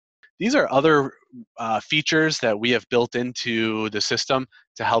These are other features that we have built into the system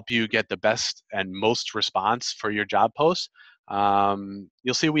to help you get the best and most response for your job posts.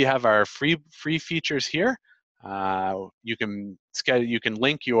 You'll see we have our free features here. You can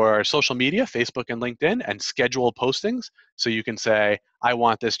link your social media, Facebook and LinkedIn, and schedule postings. So you can say, I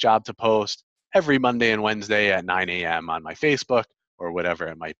want this job to post every Monday and Wednesday at 9 a.m. on my Facebook, or whatever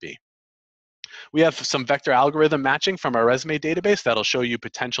it might be. We have some vector algorithm matching from our resume database that'll show you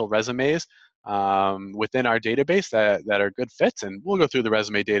potential resumes within our database that are good fits, and we'll go through the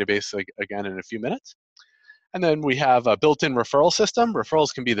resume database again in a few minutes. And then we have a built-in referral system.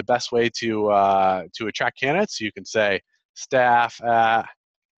 Referrals can be the best way to attract candidates. You can say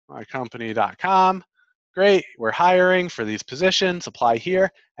staff@mycompany.com. Great, we're hiring for these positions, apply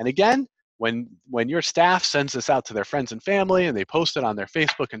here. And again, when your staff sends this out to their friends and family and they post it on their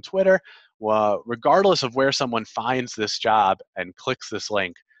Facebook and Twitter, well, regardless of where someone finds this job and clicks this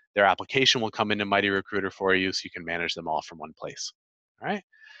link, their application will come into MightyRecruiter for you, so you can manage them all from one place. All right.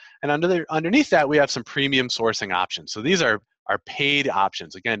 And underneath that, we have some premium sourcing options. So these are paid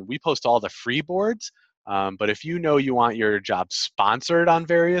options. Again, we post all the free boards, but if you know you want your job sponsored on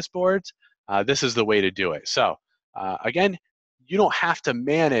various boards, this is the way to do it. So again, you don't have to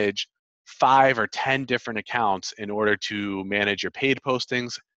manage 5 or 10 different accounts in order to manage your paid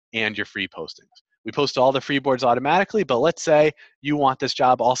postings and your free postings. We post all the free boards automatically, but let's say you want this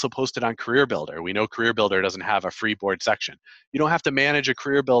job also posted on CareerBuilder. We know CareerBuilder doesn't have a free board section. You don't have to manage a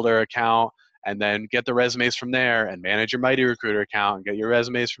CareerBuilder account and then get the resumes from there, and manage your MightyRecruiter account and get your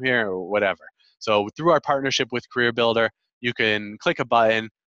resumes from here, or whatever. So through our partnership with CareerBuilder, you can click a button,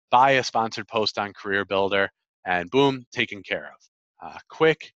 buy a sponsored post on CareerBuilder, and boom, taken care of.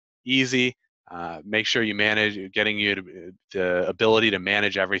 Quick, easy. Make sure you manage, getting you the ability to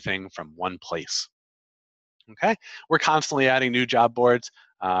manage everything from one place. Okay, we're constantly adding new job boards,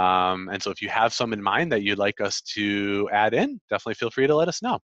 and so if you have some in mind that you'd like us to add in, definitely feel free to let us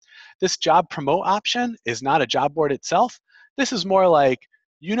know. This job promote option is not a job board itself. This is more like,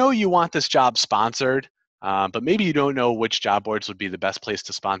 you know, you want this job sponsored, but maybe you don't know which job boards would be the best place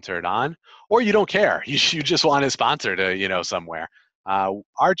to sponsor it on, or you don't care. You just want it sponsored, somewhere.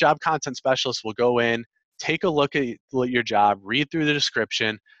 Our job content specialist will go in, take a look at your job, read through the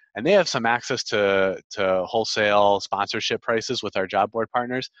description, and they have some access to wholesale sponsorship prices with our job board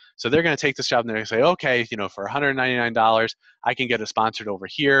partners. So they're going to take this job and they're going to say, okay, for $199, I can get it sponsored over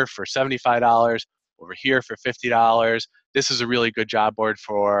here for $75, over here for $50. This is a really good job board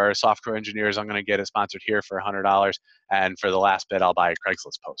for software engineers. I'm going to get it sponsored here for $100. And for the last bit, I'll buy a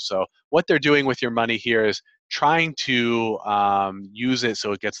Craigslist post. So what they're doing with your money here is trying to use it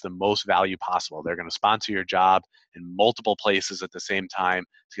so it gets the most value possible. They're going to sponsor your job in multiple places at the same time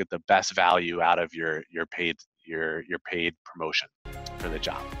to get the best value out of your paid promotion for the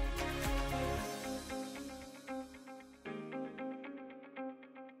job.